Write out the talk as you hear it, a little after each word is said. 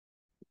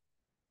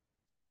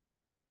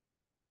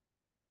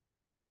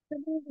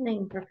Good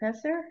evening,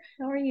 Professor.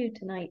 How are you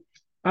tonight?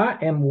 I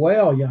am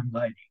well, young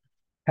lady.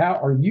 How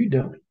are you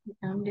doing?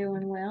 I'm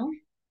doing well.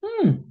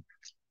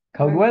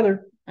 Cold Or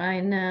weather. I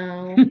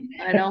know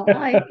I don't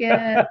like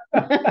it.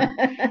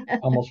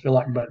 Almost feel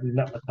like buttoning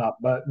up the top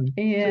button.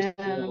 Just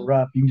a little Yeah,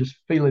 rough. You can just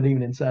feel it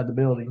even inside the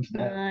buildings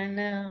now. I But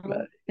know.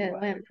 It anyway,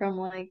 went from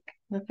like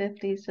the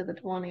 50s to the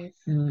 20s.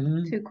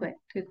 hmm Too quick,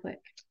 too quick.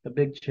 a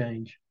big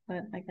change.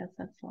 But I guess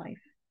that's life.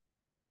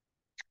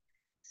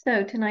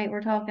 So tonight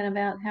we're talking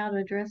about how to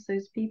address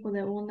those people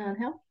that will not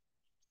help.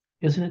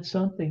 Isn't it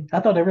something? I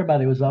thought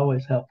everybody was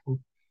always helpful.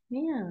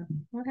 Yeah,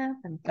 what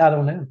happened? I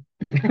don't know.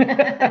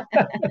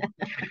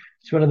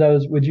 It's one of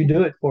those, would you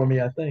do it for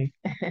me? I think.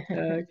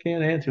 I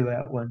can't answer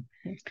that one.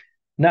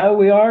 No,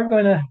 we are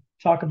going to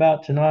talk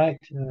about tonight,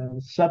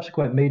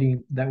 subsequent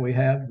meeting that we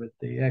have with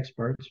the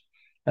experts.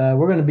 We're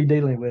going to be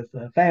dealing with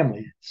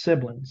family,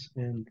 siblings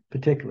in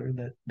particular,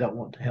 that don't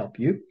want to help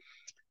you.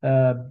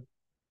 Uh,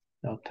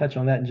 I'll touch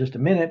on that in just a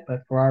minute,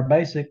 but for our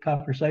basic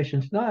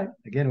conversation tonight,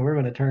 again, we're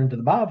going to turn to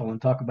the Bible and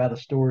talk about a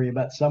story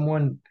about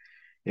someone.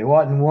 It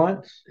wasn't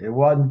once, it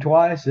wasn't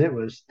twice, it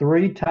was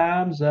three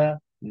times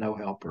no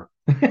helper.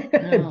 In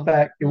No,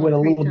 fact, it not went a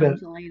three little bit.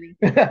 times a lady.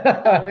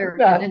 Thought we were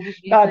I, getting into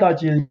I music.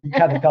 thought you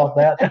kind of caught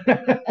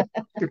that.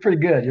 You're pretty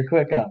good. You're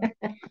quick up.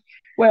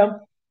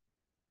 Well,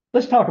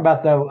 let's talk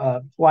about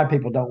though why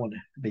people don't want to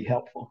be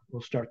helpful.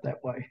 We'll start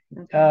that way.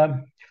 Okay.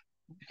 Um,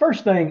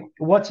 First thing,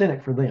 what's in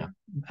it for them?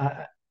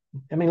 I,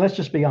 I mean, let's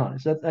just be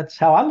honest. That's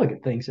how I look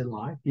at things in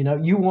life.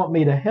 You want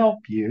me to help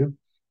you.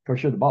 Of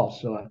course, you're the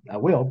boss, so I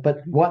will.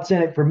 But what's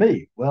in it for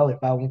me? Well, if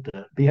I want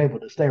to be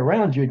able to stay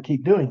around you and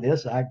keep doing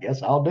this, I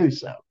guess I'll do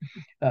so.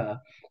 Uh,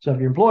 so if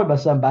you're employed by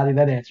somebody,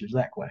 that answers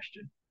that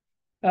question.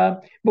 But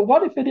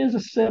what if it is a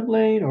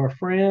sibling or a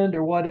friend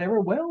or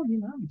whatever? Well,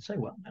 you'd say,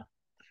 well, no,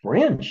 the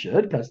friend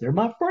should because they're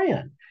my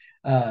friend.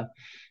 Uh,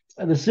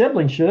 the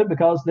sibling should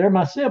because they're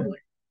my sibling.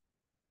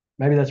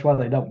 Maybe that's why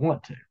they don't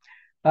want to.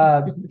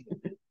 Uh,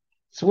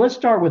 so let's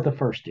start with the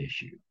first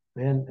issue.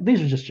 And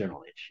these are just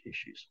general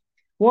issues.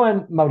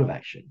 One,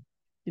 motivation.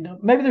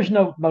 Maybe there's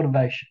no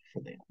motivation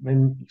for them. I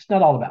mean, it's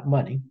not all about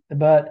money,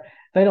 but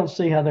they don't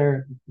see how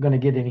they're going to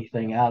get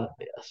anything out of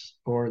this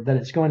or that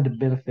it's going to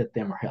benefit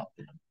them or help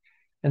them.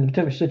 And the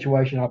particular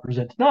situation I'll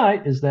present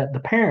tonight is that the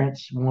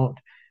parents want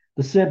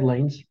the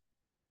siblings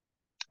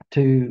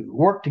to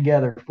work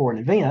together for an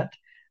event,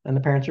 and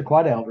the parents are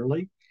quite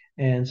elderly,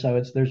 and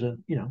so there's a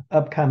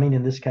upcoming,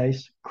 in this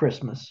case,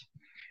 Christmas.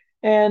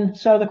 And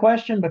so the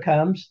question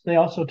becomes, they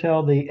also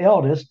tell the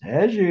eldest,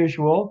 as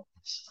usual,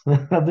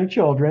 of their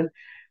children,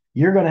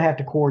 you're going to have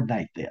to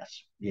coordinate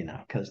this,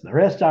 because the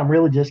rest of them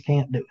really just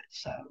can't do it.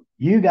 So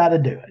you got to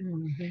do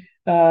Mhm.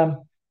 it.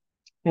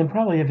 And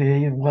probably if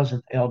it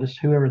wasn't the eldest,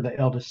 whoever the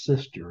eldest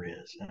sister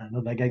is. I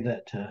know they gave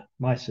that to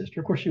my sister.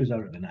 Of course, she was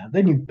older than I.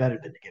 They knew better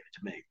than to give it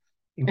to me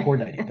in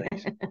coordinating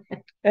things.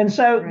 And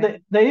so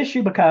Right. the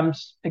issue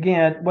becomes,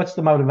 again, what's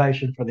the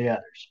motivation for the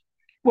others?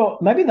 Well,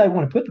 maybe they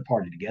want to put the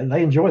party together.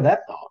 They enjoy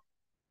that thought.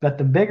 But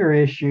the bigger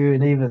issue,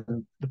 and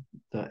even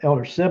the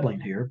elder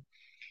sibling here,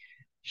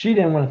 she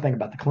didn't want to think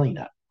about the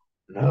cleanup.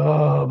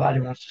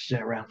 Nobody wants to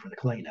sit around for the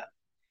cleanup.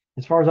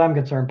 As far as I'm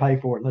concerned, pay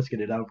for it and let's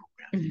get it over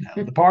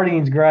with. The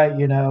partying's great,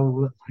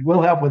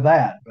 we'll help with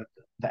that, but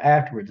the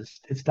afterwards,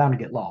 it's time to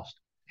get lost.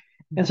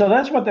 And so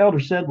that's what the elder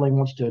sibling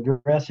wants to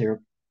address here.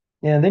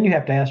 And then you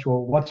have to ask,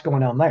 well, what's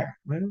going on there?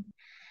 Well,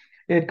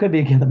 it could be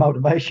again the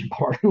motivation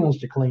part. Who wants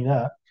to clean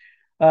up?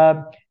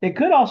 It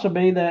could also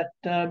be that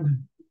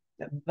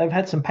they've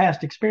had some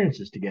past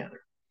experiences together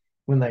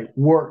when they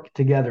work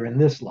together in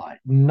this light,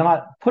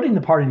 not putting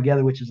the party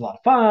together, which is a lot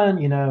of fun,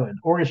 and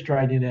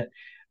orchestrating it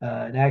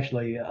and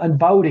actually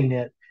unfolding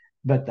it,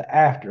 but the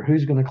after,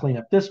 who's going to clean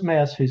up this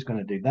mess, who's going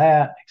to do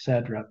that,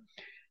 etc.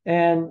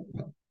 And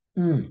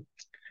mm,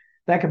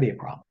 that could be a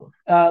problem.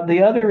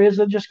 The other is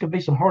there just could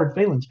be some hard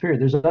feelings, period.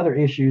 There's other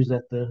issues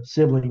that the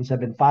siblings have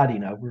been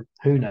fighting over.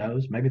 Who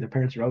knows? Maybe the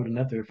parents are old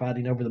enough they're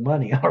fighting over the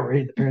money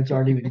already. The parents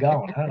aren't even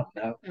gone. I don't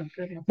know. Oh,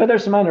 goodness. But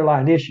there's some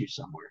underlying issues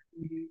somewhere.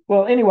 Mhm.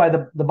 Well, anyway,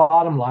 the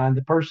bottom line,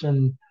 the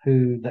person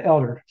who, the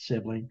elder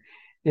sibling,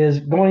 is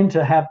going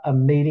to have a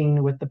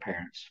meeting with the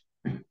parents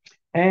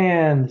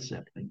and the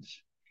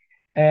siblings.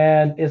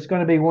 And it's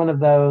going to be one of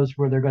those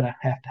where they're going to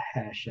have to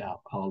hash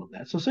out all of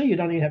that. So, see, you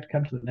don't even have to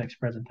come to the next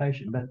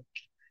presentation, but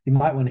you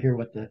might want to hear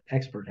what the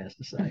expert has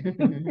to say.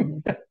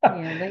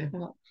 Yeah, they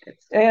come up with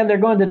good stuff. And they're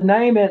going to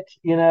name it,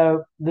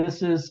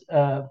 this is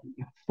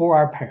for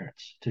our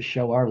parents to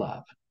show our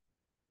love.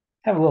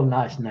 Have a little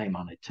nice name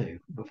on it too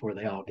before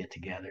they all get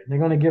together. They're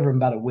going to give them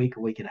about a week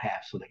and a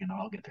half so they can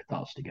all get their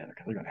thoughts together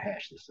because they're going to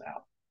hash this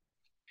out.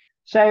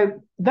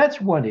 So that's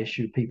one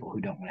issue, people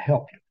who don't want to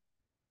help you.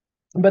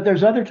 But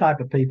there's other type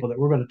of people that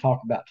we're going to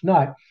talk about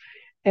tonight.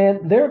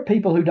 And there are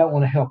people who don't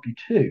want to help you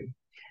too.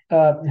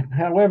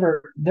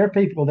 However, there are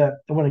people that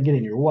want to get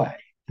in your way.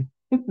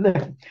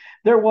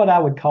 they're what I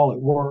would call at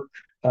work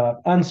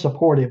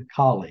unsupportive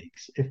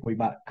colleagues, if we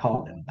might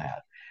call them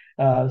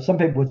that. Some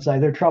people would say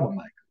they're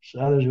troublemakers.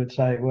 Others would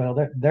say, well,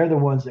 they're the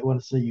ones that want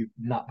to see you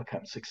not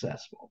become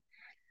successful.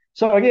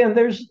 So again,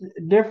 there's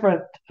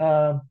different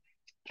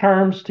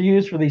terms to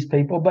use for these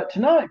people, but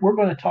tonight we're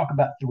going to talk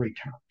about three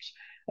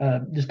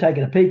terms. Just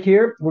taking a peek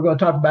here, we're going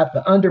to talk about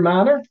the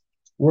underminer,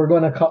 we're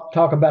going to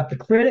talk about the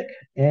critic,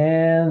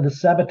 and the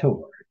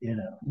saboteur.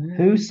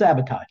 Who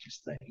sabotages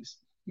things.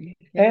 Yeah.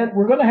 And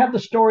we're going to have the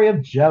story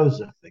of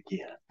Joseph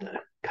again, the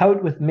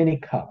coat with many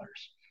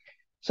colors.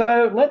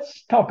 So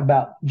let's talk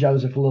about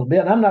Joseph a little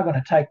bit. I'm not going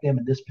to take them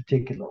in this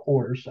particular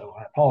order, so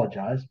I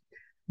apologize.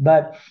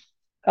 But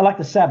I like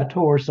the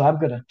saboteur, so I'm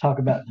going to talk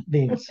about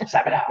being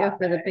sabotage. Go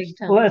for the big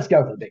time. Let's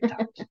go for the big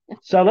times.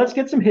 So let's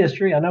get some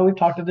history. I know we've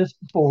talked about this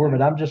before,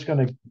 but I'm just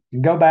going to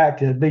go back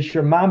to be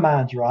sure my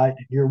mind's right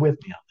and you're with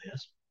me on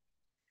this.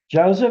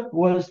 Joseph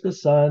was the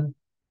son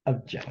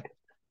of Jacob.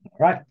 All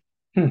right.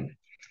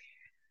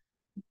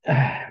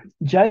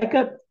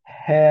 Jacob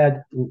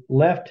had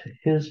left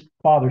his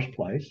father's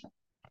place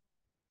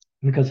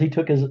because he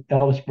took his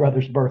eldest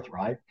brother's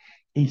birthright,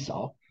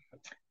 Esau.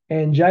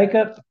 And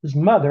Jacob's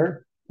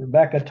mother,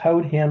 Rebecca,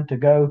 told him to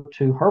go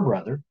to her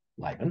brother,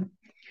 Laban,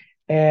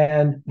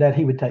 and that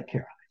he would take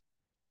care of it.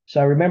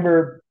 So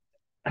remember,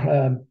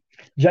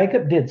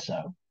 Jacob did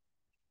so.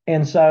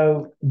 And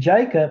so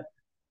Jacob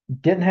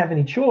didn't have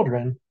any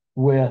children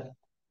with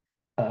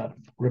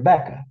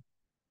Rebecca,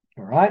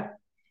 all right?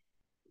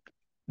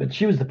 But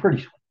she was the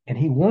prettiest one, and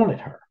he wanted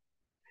her.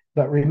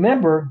 But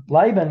remember,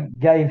 Laban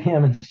gave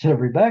him, instead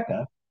of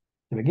Rebecca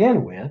to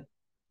begin with,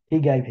 he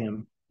gave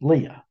him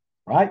Leah,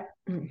 right?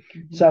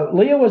 Mm-hmm. So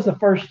Leah was the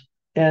first,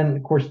 and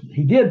of course,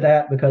 he did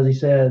that because he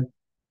said,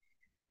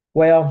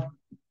 well,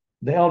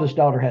 the eldest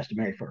daughter has to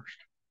marry first.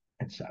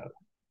 And so,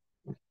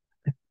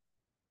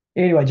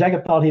 anyway,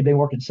 Jacob thought he'd been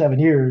working 7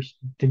 years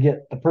to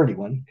get the pretty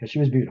one because she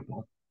was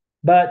beautiful.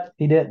 But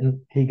he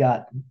didn't. He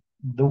got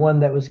the one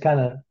that was kind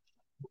of,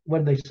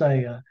 what did they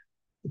say?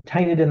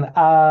 Tainted in the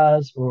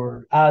eyes,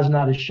 or eyes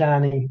not as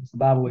shiny as the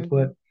Bible would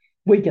put.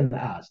 Weak in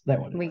the eyes. That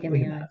one. Weak in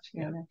the eyes.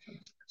 Yeah.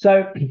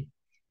 So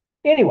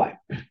anyway,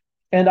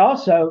 and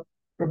also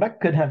Rebecca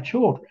couldn't have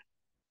children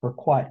for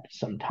quite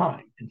some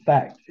time. In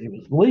fact, it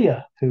was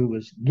Leah who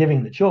was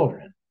giving the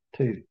children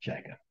to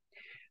Jacob.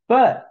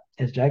 But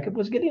as Jacob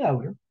was getting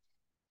older,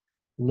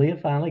 Leah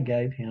finally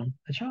gave him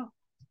a child,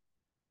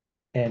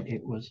 and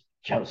it was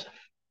Joseph.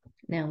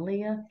 Now,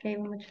 Leah gave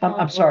him a child?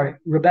 I'm sorry,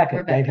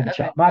 Rebecca gave him a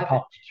child. My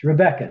apologies.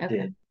 Rebecca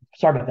did.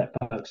 Sorry about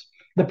that, folks.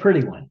 The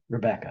pretty one,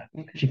 Rebecca.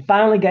 She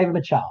finally gave him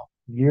a child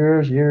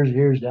years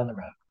down the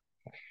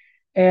road.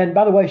 And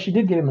by the way, she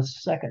did give him a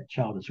second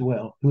child as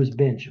well, who was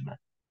Benjamin.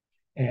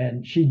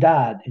 And she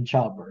died in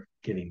childbirth,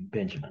 giving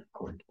Benjamin,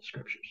 according to the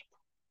scriptures.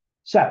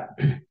 So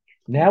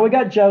now we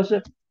got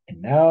Joseph,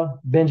 and now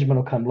Benjamin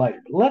will come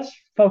later. But let's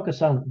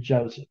focus on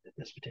Joseph at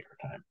this particular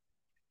time.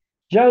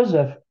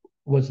 Joseph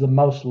was the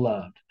most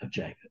loved of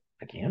Jacob,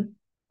 again,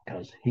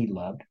 because he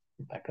loved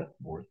Rebecca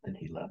more than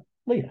he loved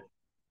Leah.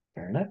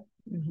 Fair enough?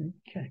 Mm-hmm.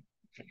 Okay.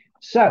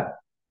 So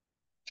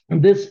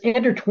this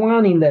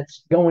intertwining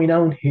that's going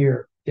on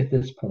here at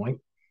this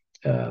point,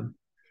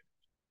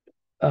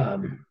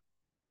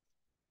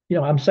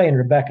 I'm saying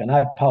Rebecca, and I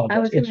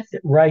apologize. It's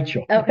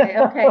Rachel. Okay.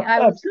 I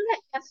was going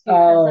to ask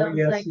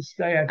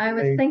you. I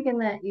was thinking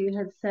that you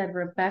had said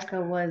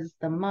Rebecca was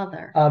the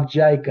mother of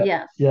Jacob.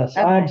 Yes.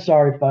 Okay. I'm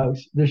sorry,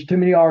 folks. There's too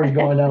many R's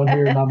going on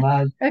here in my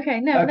mind. Okay.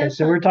 No. Okay.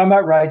 So we're talking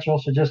about Rachel.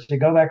 So just to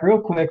go back real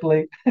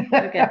quickly.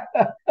 Okay.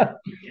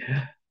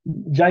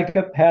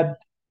 Jacob had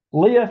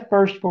Leah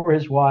first for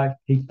his wife.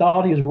 He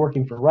thought he was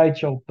working for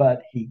Rachel,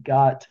 but he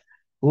got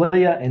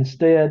Leah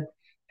instead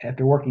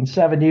after working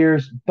 7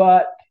 years.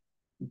 But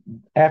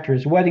after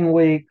his wedding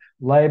week,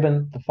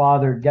 Laban, the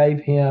father, gave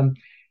him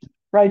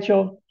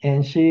Rachel,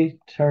 and she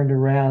turned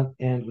around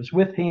and was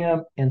with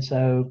him. And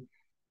so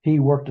he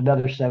worked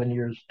another 7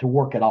 years to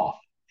work it off,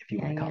 if you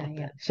want to call it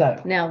that.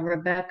 So now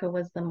Rebecca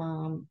was the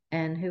mom,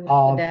 and who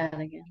was the dad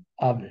again?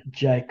 Of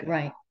Jacob.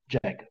 Right.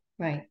 Jacob.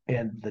 Right.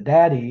 And the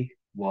daddy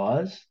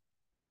was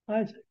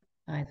Isaac.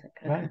 Isaac.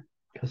 Okay. Right.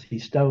 Because he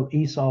stole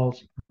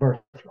Esau's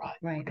birthright.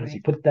 Right. Because he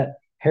put that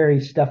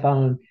hairy stuff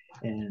on,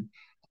 and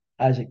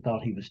Isaac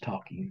thought he was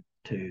talking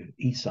to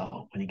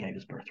Esau when he gave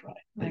his birthright,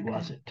 but he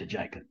wasn't, to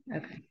Jacob.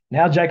 Okay.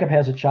 Now Jacob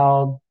has a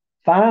child,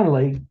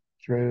 finally,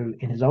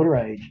 in his older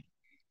age,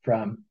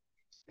 from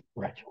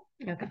Rachel.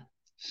 Okay.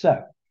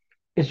 So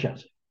it's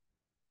Joseph.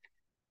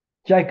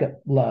 Jacob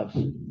loves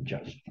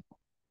Joseph.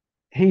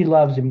 He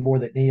loves him more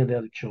than any of the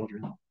other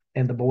children,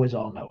 and the boys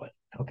all know it.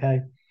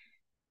 Okay.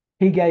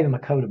 He gave him a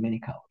coat of many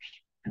colors,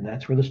 and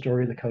that's where the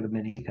story of the coat of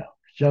many colors.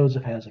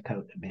 Joseph has a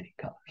coat of many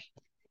colors.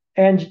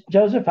 And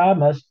Joseph, I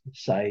must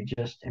say,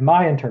 just in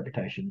my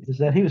interpretation, is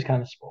that he was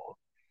kind of spoiled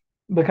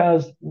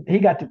because he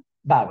got to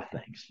buy with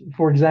things.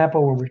 For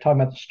example, when we're talking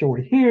about the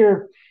story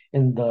here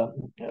in the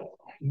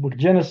book of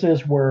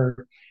Genesis,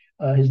 where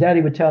his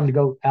daddy would tell him to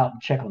go out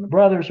and check on the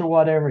brothers or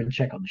whatever, and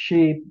check on the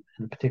sheep,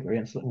 in a particular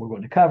incident we're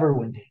going to cover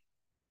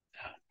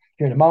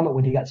here in a moment,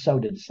 when he got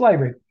sold into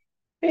slavery.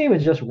 He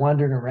was just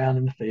wandering around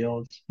in the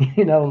fields,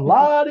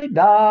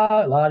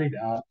 la-di-da,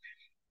 la-di-da.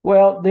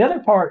 Well, the other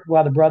part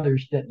why the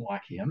brothers didn't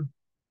like him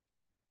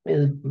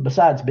is,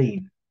 besides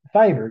being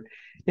favored,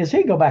 is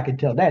he'd go back and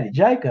tell Daddy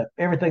Jacob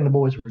everything the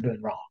boys were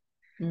doing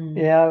wrong.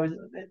 Yeah,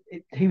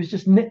 he was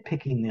just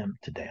nitpicking them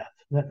to death.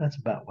 That's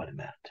about what it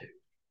amounted to.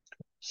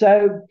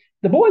 So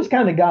the boys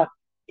kind of got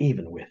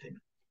even with him.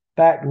 In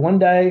fact, one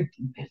day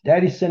his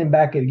daddy sent him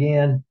back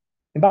again.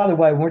 And by the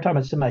way, when we're talking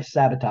about somebody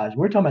sabotage,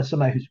 we're talking about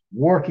somebody who's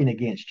working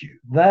against you.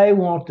 They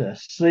want to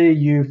see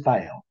you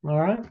fail. All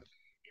right.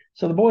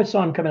 So the boys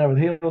saw him coming over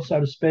the hill, so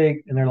to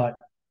speak, and they're like,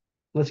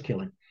 let's kill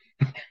him.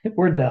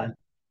 We're done.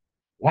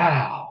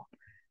 Wow.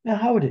 Now,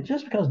 hold it.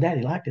 Just because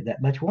Daddy liked it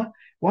that much,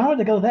 why would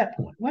they go to that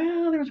point?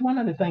 Well, there was one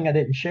other thing I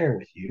didn't share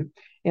with you,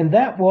 and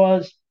that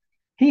was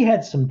he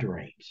had some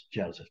dreams,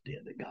 Joseph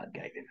did, that God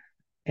gave him.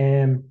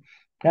 And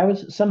that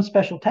was some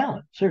special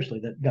talent, seriously,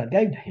 that God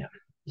gave to him.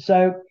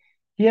 So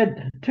he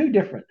had two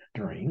different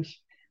dreams.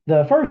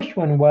 The first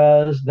one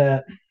was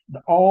that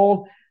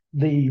all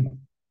the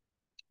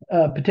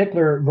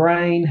particular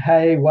grain,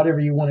 hay, whatever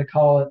you want to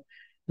call it,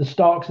 the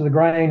stalks of the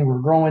grain were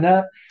growing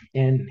up,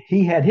 and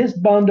he had his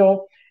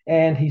bundle,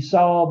 and he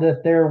saw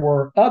that there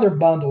were other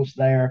bundles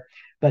there,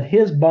 but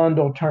his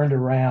bundle turned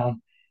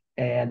around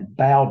and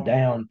bowed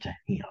down to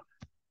him.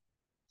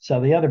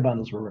 So the other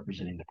bundles were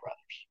representing the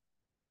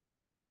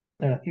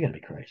brothers. You got to be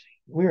crazy.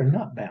 We are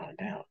not bowing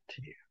down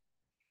to you.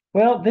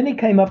 Well, then he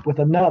came up with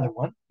another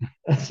one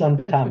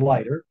sometime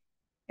later,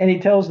 and he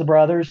tells the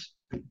brothers,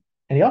 and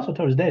he also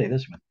told his daddy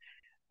this one,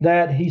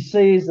 that he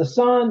sees the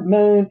sun,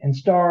 moon, and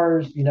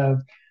stars,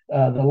 the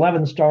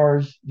 11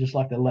 stars, just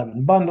like the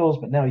 11 bundles,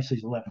 but now he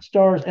sees 11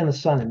 stars and the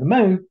sun and the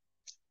moon.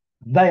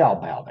 They all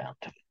bow down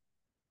to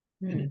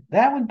him.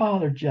 That would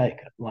bother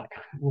Jacob. Like,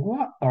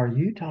 what are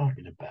you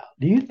talking about?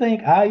 Do you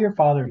think I, your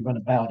father, are going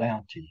to bow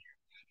down to you?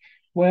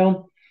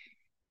 Well,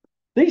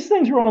 these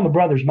things were on the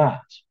brothers'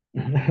 minds.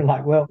 They're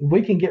like, well,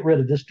 we can get rid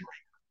of this dream.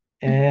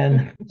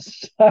 And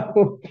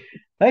so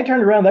they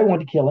turned around. They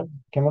wanted to kill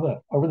him, come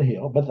over the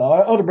hill. But the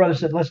older brother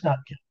said, let's not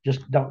kill him.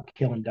 Just don't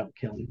kill him. Don't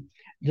kill him.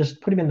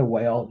 Just put him in the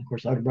well. Of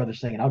course, the older brother's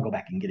saying, I'll go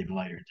back and get him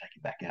later and take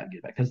him back out and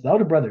get back. Because the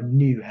older brother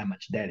knew how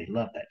much Daddy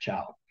loved that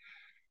child.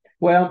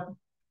 Well,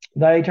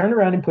 they turned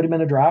around and put him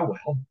in a dry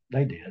well.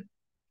 They did.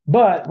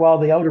 But while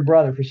the older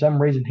brother, for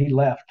some reason, he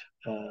left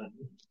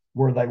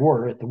where they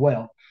were at the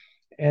well.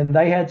 And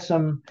they had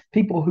some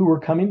people who were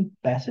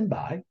passing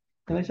by.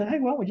 And they said, hey,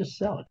 why don't we just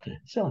sell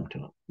them to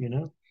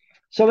them,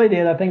 So they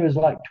did. I think it was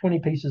like 20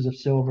 pieces of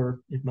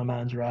silver, if my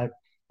mind's right,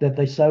 that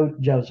they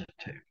sold Joseph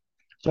to.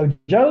 So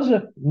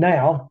Joseph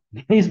now,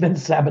 he's been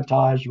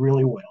sabotaged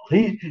really well.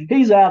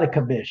 He's out of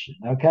commission.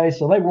 Okay.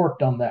 So they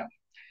worked on that.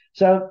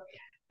 So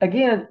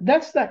again,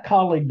 that's that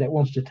colleague that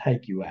wants to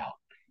take you out.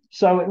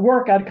 So at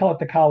work, I'd call it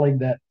the colleague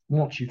that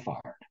wants you fired.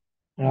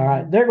 All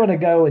right. They're going to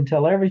go and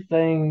tell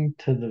everything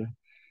to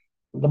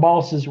the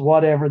bosses,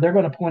 whatever. They're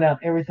going to point out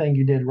everything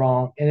you did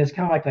wrong. And it's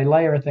kind of like they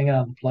lay everything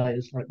out on the plate.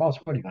 It's like, boss,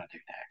 what are you going to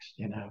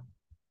do next?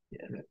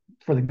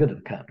 For the good of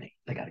the company,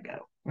 they got to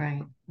go.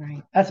 Right.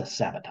 That's a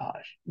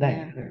sabotage.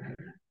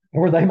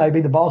 Or they may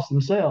be the boss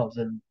themselves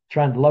and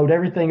trying to load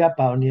everything up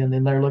on you. And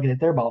then they're looking at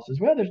their bosses.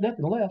 Well, there's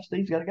nothing left.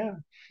 Steve's got to go.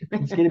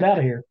 Let's get him out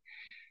of here.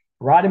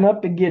 Write him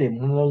up and get him.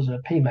 One of those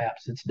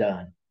PMAPs. It's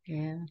done.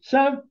 Yeah.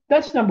 So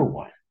that's number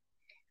one.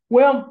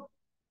 Well,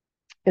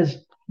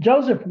 as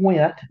Joseph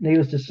went,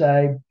 needless to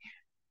say,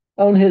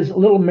 on his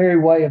little merry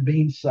way of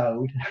being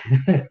sold,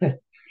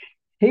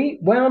 he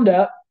wound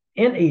up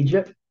in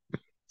Egypt.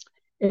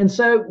 And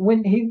so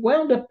when he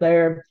wound up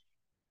there,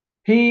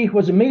 he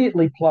was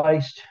immediately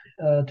placed,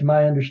 to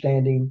my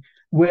understanding,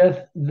 with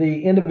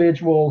the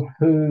individual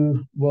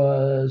who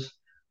was,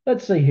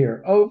 let's see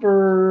here,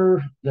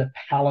 over the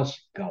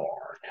palace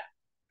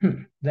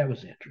guard. That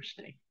was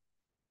interesting.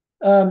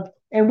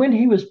 And when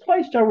he was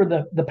placed over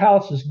the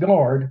palace's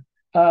guard,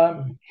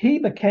 he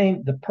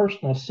became the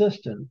personal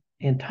assistant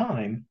in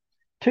time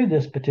to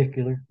this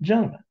particular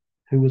gentleman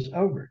who was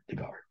over the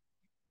guard.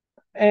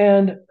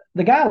 And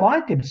the guy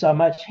liked him so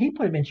much, he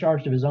put him in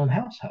charge of his own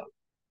household.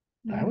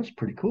 That was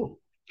pretty cool.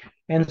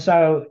 And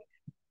so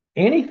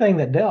anything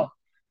that dealt,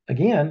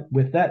 again,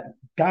 with that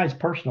guy's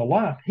personal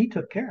life, he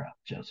took care of,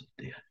 Joseph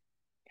did.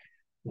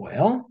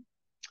 Well,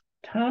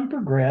 time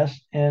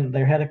progressed, and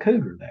they had a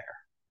cougar there.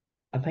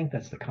 I think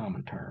that's the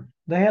common term.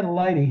 They had a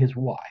lady, his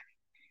wife,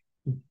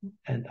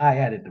 and I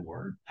added the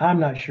word. I'm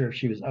not sure if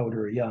she was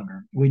older or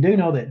younger. We do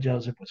know that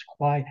Joseph was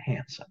quite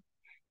handsome,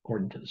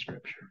 according to the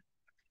scripture.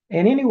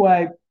 And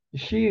anyway,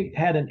 she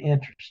had an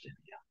interest in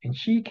him, and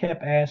she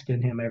kept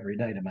asking him every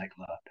day to make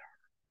love to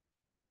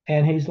her.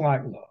 And he's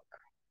like, look,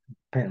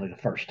 apparently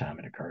the first time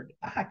it occurred,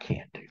 I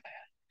can't do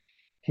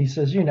that. He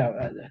says,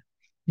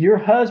 your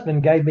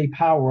husband gave me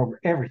power over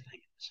everything in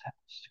this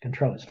house, to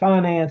control his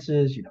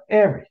finances,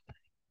 everything,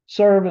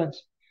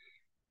 servants.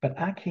 But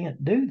I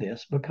can't do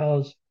this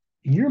because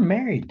you're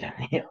married to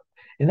him.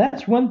 And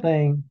that's one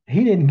thing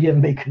he didn't give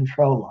me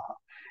control of.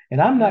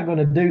 And I'm not going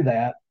to do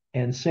that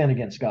and sin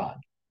against God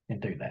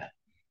and do that.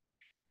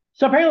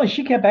 So apparently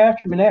she kept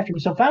after him and after him.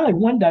 So finally,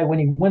 one day when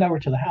he went over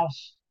to the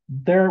house,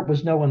 there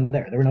was no one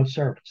there. There were no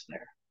servants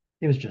there.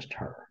 It was just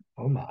her.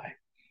 Oh, my.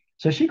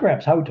 So she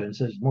grabs hold to it and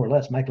says, more or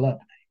less, make love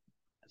to me.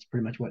 That's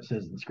pretty much what it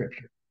says in the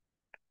scripture.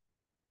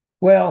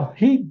 Well,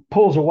 he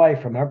pulls away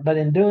from her, but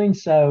in doing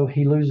so,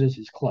 he loses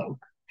his cloak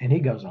and he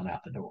goes on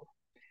out the door.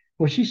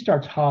 Well, she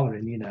starts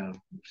hollering,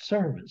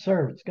 servants,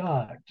 servants,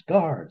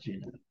 guards,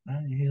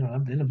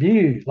 I've been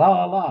abused, la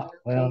la la.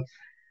 Well,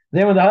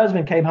 then when the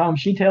husband came home,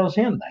 she tells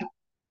him that.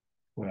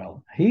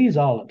 Well, he's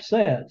all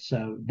upset.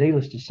 So,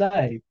 needless to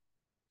say,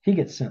 he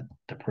gets sent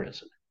to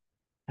prison.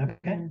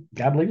 Okay,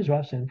 God believe his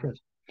wife sent in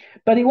prison,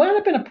 but he wound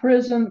up in a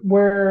prison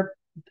where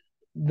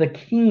the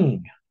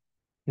king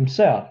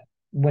himself,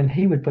 when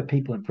he would put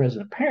people in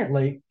prison,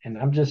 apparently, and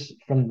I'm just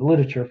from the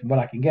literature, from what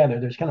I can gather,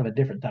 there's kind of a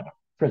different type of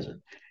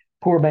prison.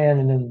 Poor man,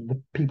 and then the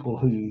people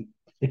who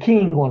the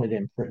king wanted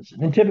in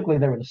prison. And typically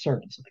they were the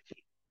servants of the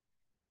king.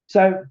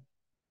 So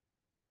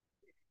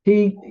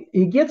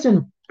he gets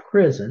in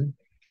prison,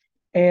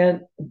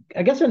 and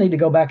I guess I need to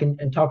go back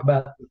and talk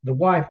about the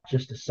wife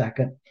just a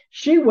second.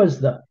 She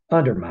was the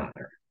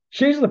underminer.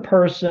 She's the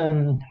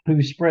person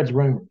who spreads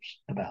rumors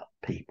about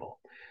people.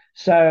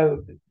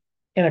 So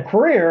in a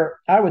career,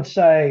 I would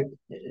say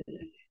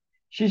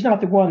she's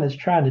not the one that's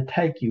trying to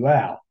take you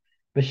out,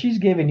 but she's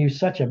giving you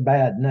such a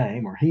bad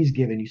name, or he's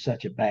giving you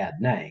such a bad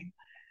name,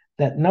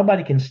 that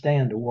nobody can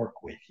stand to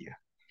work with you.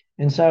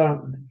 And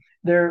so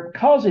they're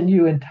causing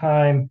you in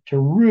time to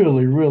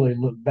really, really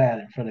look bad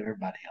in front of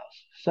everybody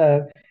else.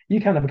 So you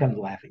kind of become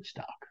the laughing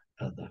stock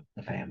of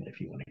the family,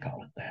 if you want to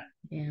call it that.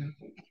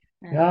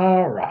 Yeah.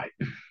 All right.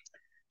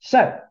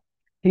 So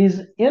he's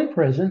in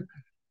prison,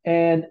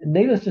 and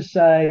needless to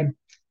say,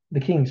 the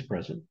king's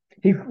prison.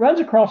 He runs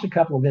across a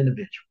couple of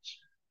individuals.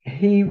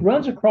 He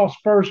runs across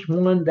first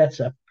one that's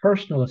a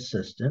personal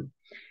assistant,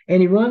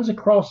 and he runs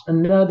across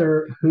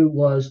another who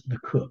was the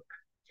cook.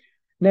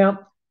 Now,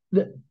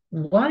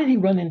 why did he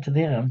run into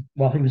them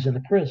while he was in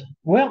the prison?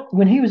 Well,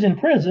 when he was in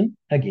prison,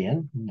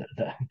 again,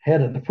 the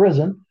head of the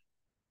prison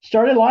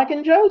started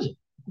liking Joseph.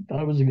 Thought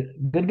he was a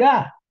good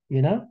guy,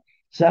 you know.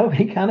 So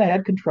he kind of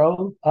had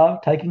control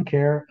of taking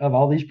care of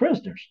all these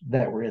prisoners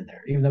that were in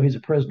there, even though he's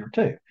a prisoner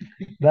too.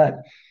 But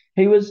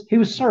he was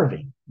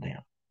serving them.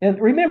 And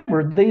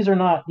remember, these are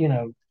not,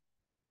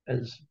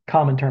 as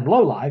common term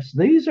lowlifes.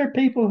 These are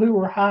people who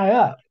were high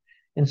up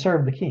and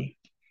served the king.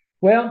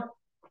 Well,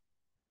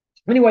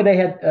 anyway, they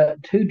had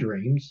two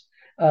dreams.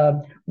 Uh,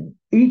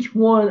 each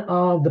one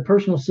of the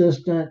personal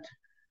assistant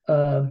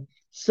uh,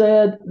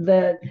 said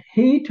that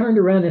he turned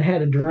around and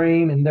had a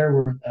dream, and there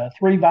were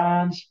three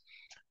vines.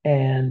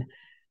 And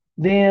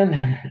then,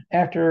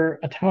 after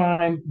a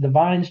time, the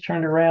vines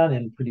turned around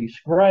and produced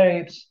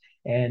grapes.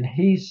 And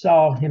he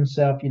saw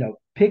himself,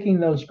 picking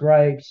those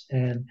grapes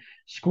and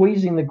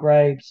squeezing the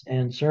grapes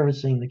and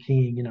servicing the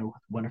king, with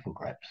wonderful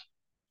grapes.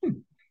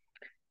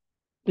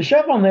 The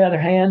chef, on the other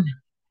hand,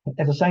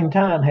 at the same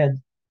time had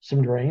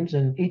some dreams,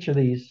 and each of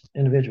these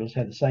individuals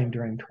had the same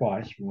dream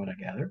twice, from what I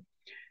gather.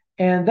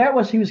 And that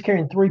was he was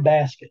carrying three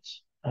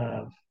baskets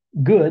of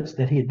goods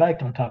that he had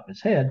baked on top of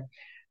his head.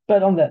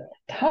 But on the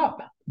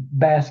top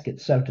basket,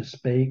 so to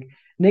speak,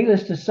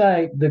 needless to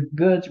say, the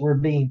goods were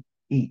being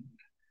eaten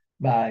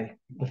by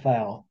the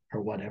fowl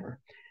or whatever.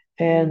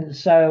 And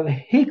so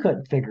he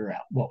couldn't figure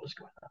out what was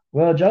going on.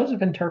 Well,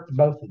 Joseph interpreted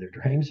both of their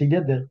dreams. He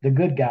did the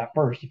good guy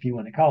first, if you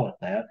want to call it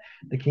that,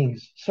 the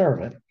king's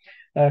servant,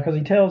 because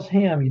he tells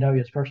him,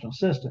 his personal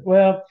assistant,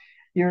 well,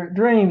 your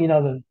dream,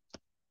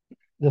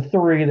 the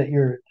three that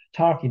you're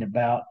talking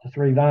about, the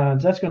three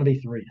vines, that's going to be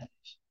 3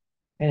 days.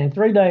 And in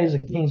 3 days, the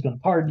king's going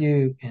to pardon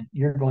you, and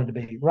you're going to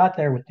be right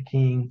there with the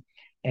king,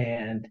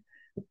 and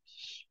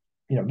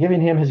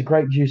giving him his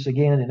grape juice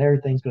again, and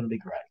everything's going to be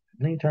great.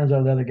 And he turns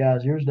over to the other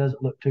guys. Yours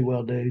doesn't look too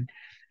well, dude.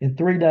 In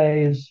 3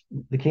 days,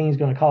 the king's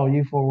going to call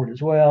you forward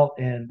as well.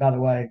 And by the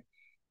way,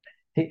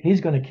 he's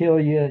going to kill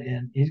you,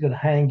 and he's going to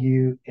hang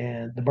you,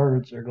 and the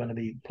birds are going to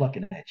be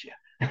plucking at you.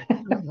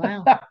 Oh,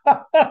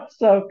 wow.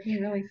 So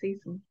you really see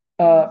some.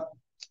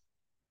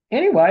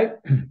 Anyway,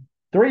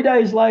 3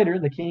 days later,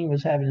 the king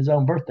was having his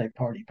own birthday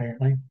party,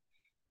 apparently.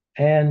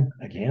 And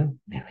again,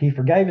 he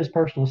forgave his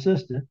personal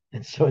assistant,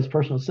 and so his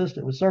personal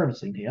assistant was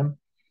servicing him.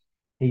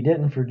 He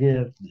didn't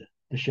forgive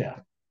the chef.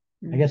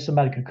 I guess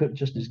somebody could cook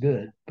just as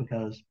good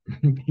because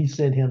he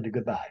sent him to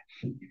goodbye.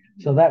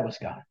 So that was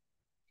God.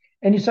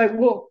 And you say,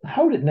 well,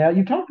 hold it now.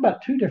 You talked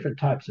about two different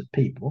types of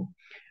people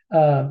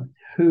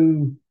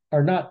who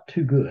are not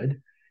too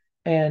good.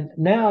 And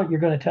now you're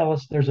going to tell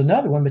us there's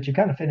another one, but you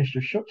kind of finished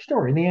your short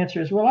story. And the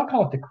answer is, well, I'll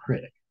call it the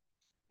critic.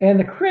 And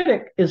the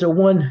critic is a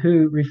one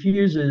who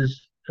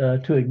refuses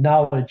to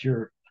acknowledge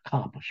your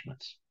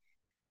accomplishments.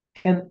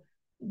 And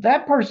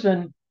that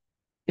person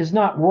is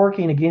not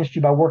working against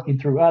you by working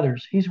through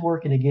others. He's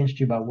working against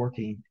you by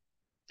working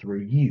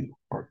through you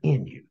or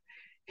in you.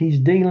 He's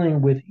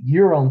dealing with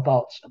your own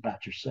thoughts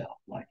about yourself.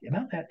 Like, am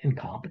I that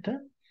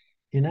incompetent?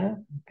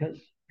 Because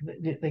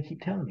they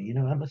keep telling me,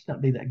 I must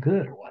not be that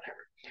good or whatever.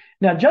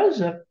 Now,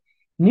 Joseph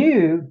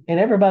knew, and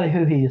everybody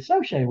who he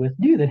associated with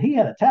knew that he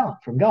had a talent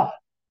from God.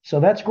 So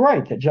that's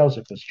great that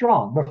Joseph was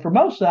strong. But for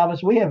most of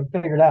us, we haven't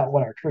figured out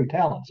what our true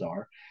talents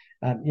are.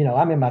 I'm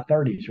in my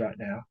 30s right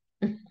now.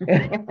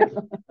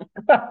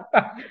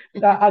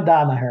 I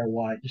dye my hair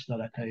white, just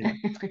thought I'd tell you.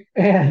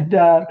 And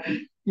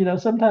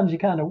sometimes you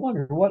kind of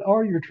wonder, what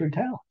are your true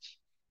talents?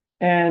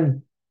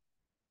 And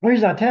the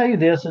reason I tell you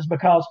this is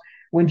because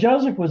when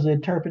Joseph was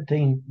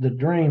interpreting the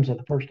dreams of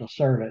the personal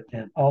servant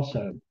and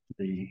also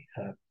the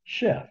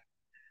chef,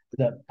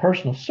 the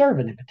personal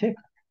servant in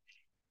particular,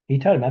 he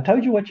told him, I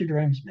told you what your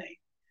dreams mean.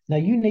 Now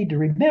you need to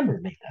remember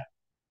me,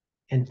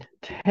 though, and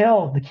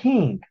tell the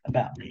king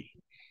about me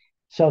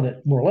so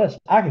that more or less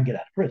I can get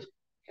out of prison.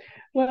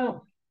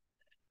 Well,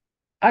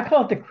 I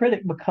call it the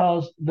critic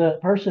because the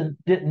person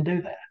didn't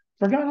do that,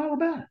 forgot all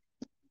about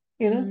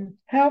it.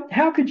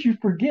 How could you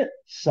forget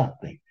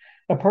something?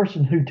 A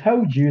person who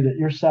told you that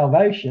your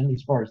salvation,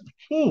 as far as the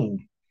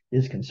king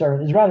is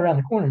concerned, is right around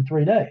the corner in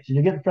 3 days. And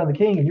you get in front of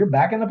the king and you're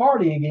back in the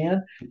party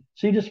again.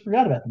 So you just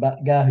forgot about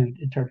the guy who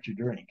interprets your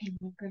dreams.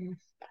 Oh, goodness.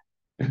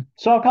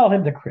 So I'll call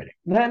him the critic.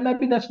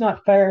 Maybe that's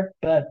not fair,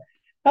 but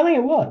I think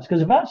it was.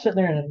 Because if I was sitting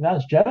there and I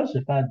was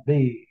Joseph, I'd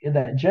be in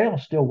that jail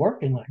still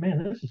working, like,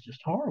 man, this is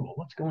just horrible.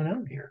 What's going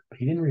on here? But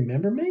he didn't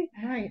remember me.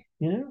 Right.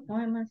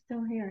 Why am I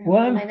still here?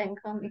 Well, they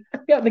didn't call me.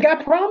 Yeah, the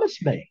guy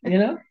promised me.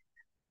 Oh,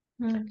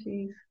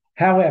 jeez.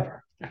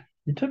 However,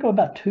 it took him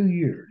about 2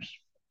 years.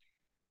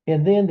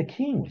 And then the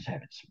king was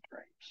having some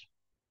dreams.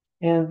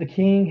 And the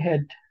king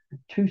had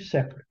two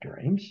separate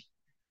dreams.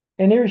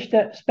 And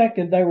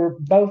irrespective, they were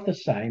both the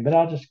same, but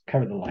I'll just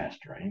cover the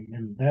last dream.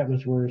 And that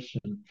was where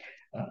some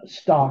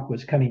stock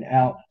was coming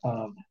out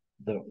of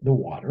the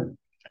water,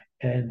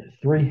 and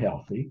three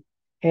healthy.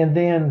 And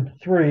then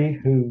three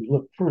who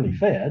looked poorly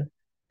fed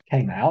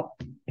came out,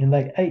 and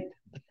they ate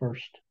the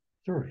first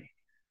three.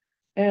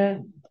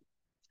 And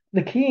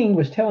the king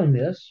was telling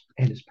this,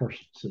 and his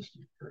personal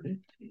assistant heard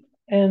it.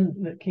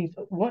 And the king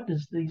thought, what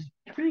does these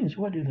dreams,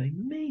 what do they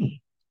mean?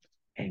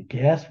 And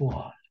guess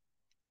what?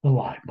 The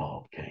light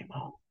bulb came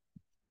on.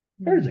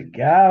 There's a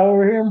guy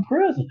over here in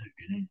prison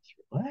who can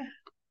answer that.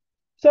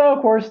 So,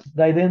 of course,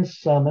 they then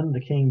summoned, the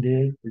king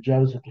did, for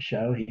Joseph to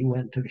show. He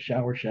went and took a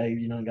shower,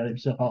 shaved, and got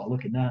himself all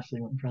looking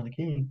nicely, went in front of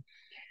the king.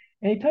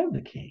 And he told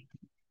the king,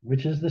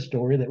 which is the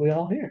story that we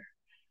all hear.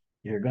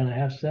 You're going to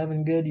have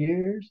 7 good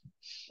years,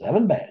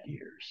 7 bad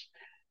years.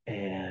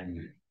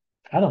 And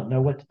I don't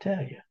know what to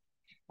tell you.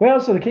 Well,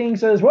 so the king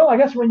says, well, I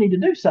guess we need to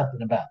do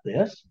something about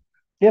this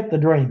if the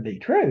dream be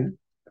true.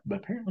 But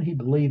apparently he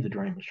believed the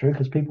dream was true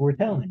because people were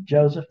telling him,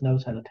 Joseph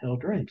knows how to tell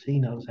dreams. He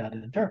knows how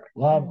to interpret,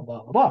 blah, blah,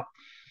 blah, blah, blah.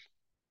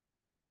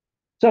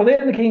 So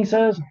then the king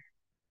says,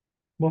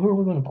 well, who are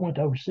we going to appoint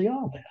to oversee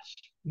all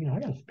this? I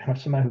got to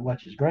have somebody who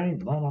watches grain,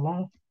 blah, blah,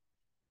 blah.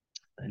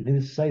 And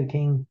needless to say, the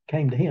king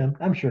came to him.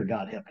 I'm sure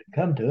God helped him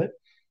come to it.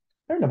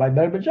 There's nobody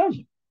better but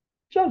Joseph.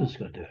 Joseph's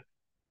going to do it.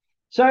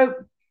 So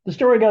the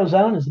story goes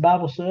on, as the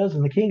Bible says,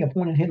 and the king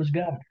appointed him as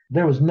governor.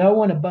 There was no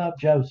one above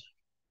Joseph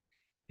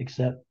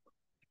except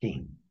the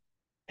king.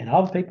 And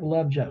all the people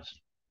loved Joseph.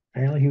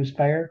 Apparently he was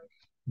fair,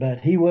 but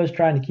he was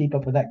trying to keep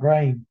up with that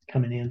grain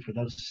coming in for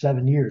those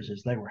 7 years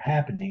as they were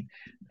happening.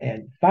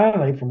 And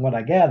finally, from what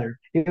I gathered,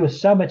 it was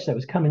so much that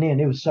was coming in,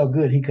 it was so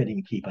good he couldn't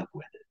even keep up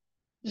with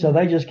it. So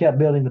they just kept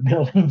building the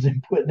buildings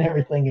and putting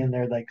everything in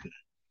there they could.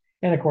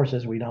 And of course,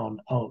 as we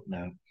all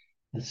know,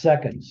 the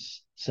second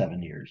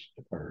 7 years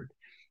occurred.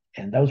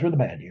 And those were the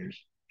bad years.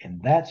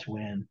 And that's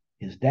when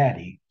his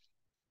daddy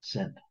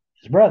sent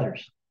his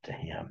brothers to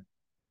him.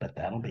 But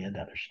that'll be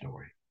another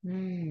story.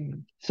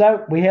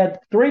 So we had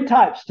 3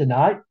 types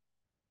tonight.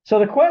 So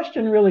the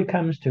question really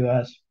comes to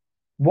us,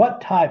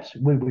 what types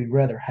would we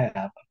rather have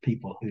of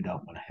people who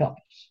don't want to help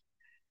us?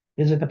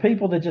 Is it the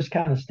people that just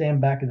kind of stand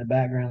back in the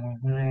background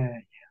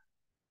like,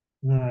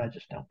 no, I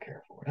just don't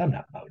care for it. I'm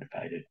not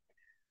motivated.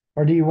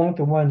 Or do you want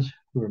the ones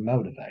who are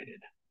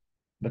motivated,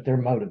 but they're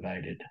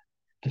motivated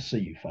to see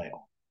you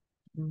fail?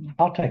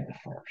 I'll take the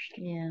first.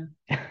 Yeah.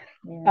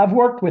 I've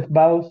worked with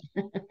both.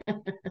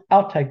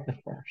 I'll take the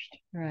first.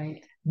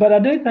 Right. But I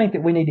do think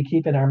that we need to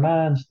keep in our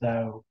minds,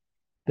 though,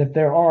 that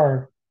there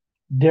are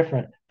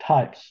different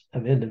types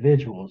of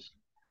individuals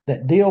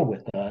that deal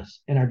with us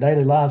in our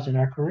daily lives and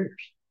our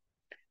careers.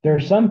 There are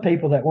some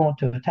people that want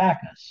to attack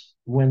us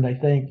when they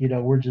think,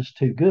 we're just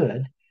too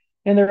good.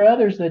 And there are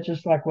others that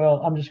just like,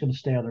 well, I'm just going to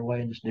stay out of their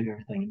way and just do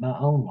everything in my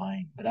own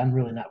lane, but I'm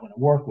really not going to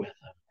work with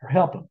them or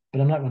help them,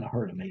 but I'm not going to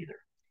hurt them either.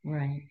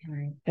 Right.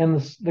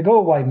 And the go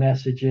away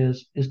message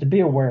is to be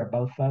aware of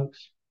both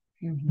folks,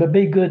 but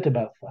be good to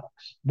both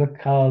folks.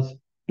 Because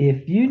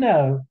if you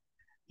know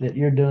that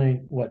you're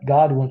doing what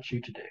God wants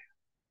you to do,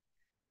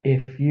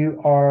 if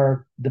you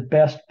are the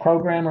best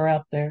programmer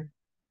out there,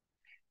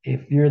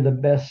 if you're the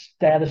best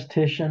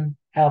statistician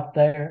out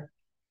there,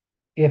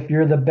 if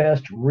you're the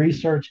best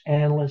research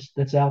analyst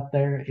that's out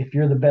there, if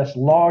you're the best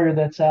lawyer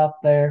that's out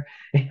there,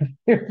 if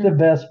you're the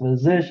best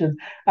physician,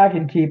 I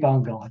can keep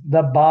on going.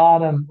 The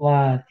bottom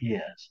line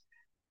is,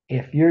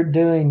 if you're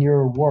doing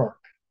your work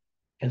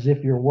as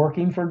if you're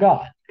working for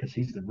God, because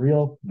He's the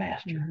real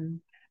master,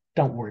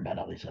 don't worry about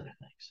all these other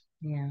things.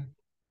 Yeah.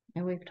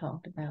 And we've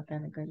talked about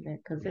that a good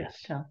bit because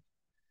it's tough.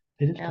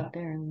 It is out tough.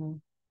 there in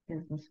the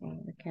business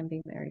world. It can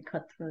be very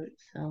cutthroat.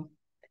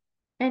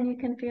 And you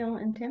can feel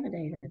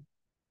intimidated.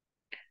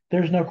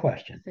 There's no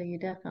question. So you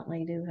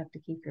definitely do have to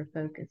keep your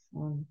focus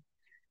on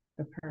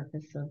the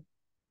purpose of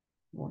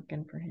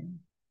working for him.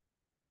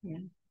 Yeah.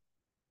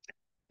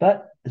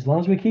 But as long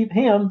as we keep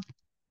him,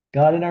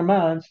 God in our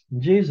minds,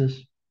 and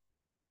Jesus,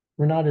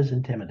 we're not as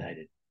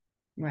intimidated.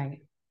 Right.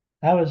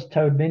 I was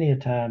told many a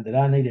time that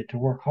I needed to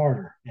work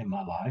harder in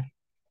my life.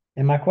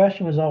 And my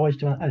question was always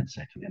I didn't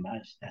say to them, I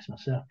just asked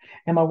myself,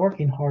 am I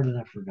working hard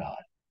enough for God?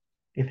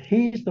 If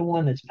he's the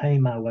one that's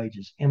paying my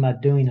wages, am I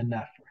doing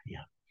enough for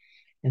him?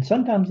 And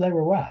sometimes they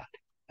were right.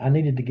 I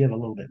needed to give a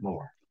little bit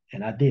more.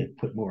 And I did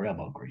put more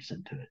elbow grease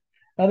into it.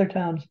 Other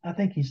times, I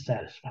think he's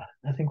satisfied.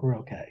 I think we're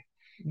okay.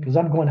 Because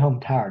I'm going home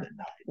tired at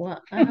night.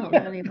 Well, I don't know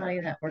anybody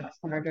that works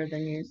harder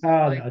than you, so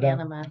Oh, I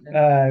can't imagine.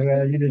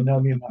 Well, you didn't know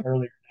me in my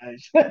earlier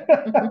days.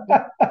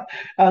 I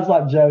was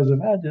like Joseph.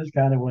 I just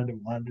kind of wanted to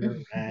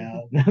wander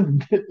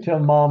around until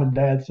mom and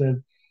dad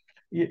said,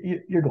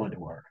 you're going to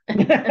work.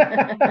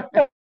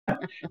 I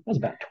was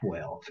about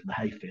 12 in the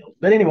hayfield.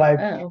 But anyway,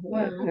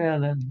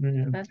 yeah,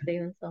 that's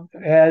even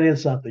something. Yeah, it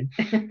is something.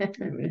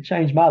 It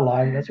changed my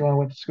life. That's why I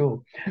went to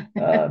school.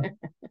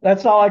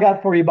 That's all I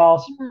got for you,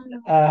 boss.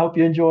 I hope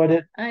you enjoyed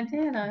it. I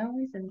did. I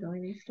always enjoy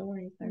these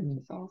stories. They're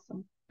just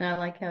awesome. And I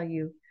like how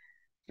you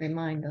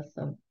remind us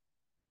of,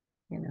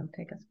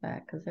 take us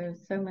back because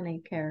there's so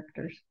many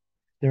characters.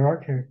 There are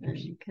characters. And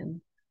you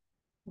can,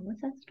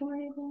 what's that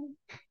story again?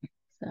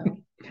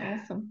 So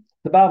awesome.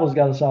 The Bible's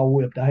got us all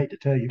whipped. I hate to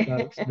tell you,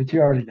 folks, but you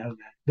already know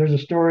that. There's a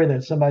story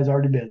that somebody's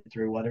already been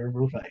through, whatever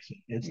we're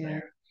facing. It's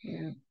there.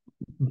 Yeah.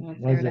 Well,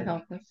 it's there to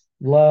help us.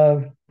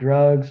 Love,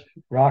 drugs,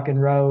 rock and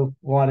roll,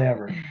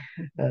 whatever.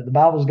 The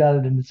Bible's got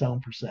it in its own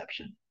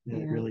perception.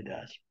 It really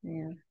does.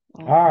 Yeah.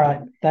 Awesome. All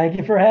right. Thank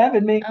you for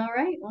having me. All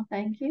right. Well,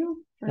 thank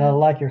you for I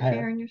like your hat.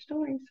 sharing your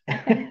stories.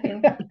 Thank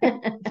you.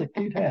 It's a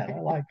cute hat.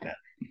 I like that.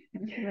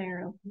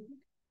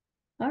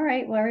 All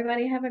right. Well,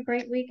 everybody have a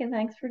great week and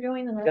thanks for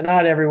joining us. Good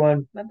night,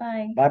 everyone.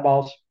 Bye-bye. Bye,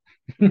 boss.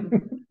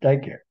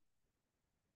 Take care.